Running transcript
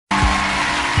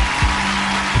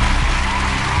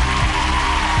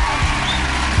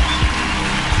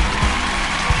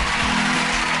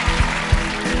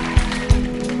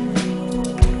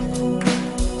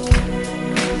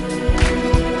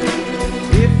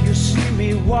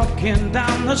walking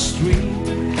down the street,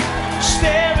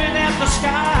 staring at the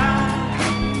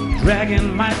sky,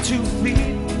 dragging my 2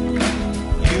 feet.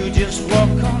 You just walk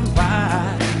on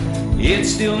by, it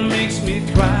still makes me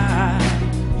cry.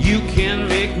 You can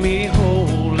make me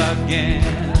whole again.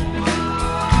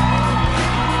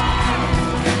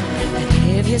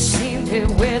 Have you seen me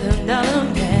with another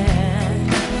man,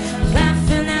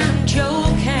 laughing and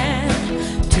joking,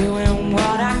 doing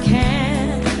what I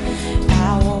can?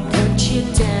 I won't put you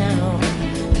down,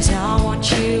 'cause I want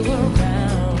you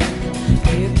around.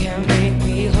 You can make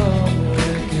me whole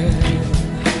again.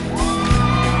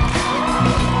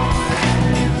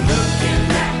 Looking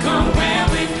back on where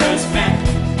we first met,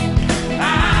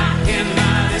 I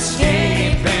cannot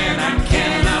escape and I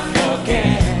cannot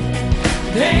forget.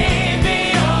 Baby,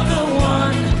 you're the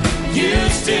one, you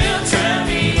still turn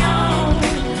me on.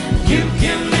 You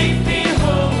can make me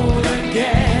whole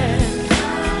again.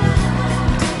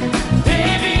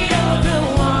 Baby, you're the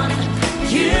one,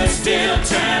 you still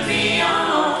turn me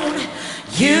on.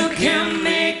 You can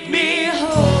make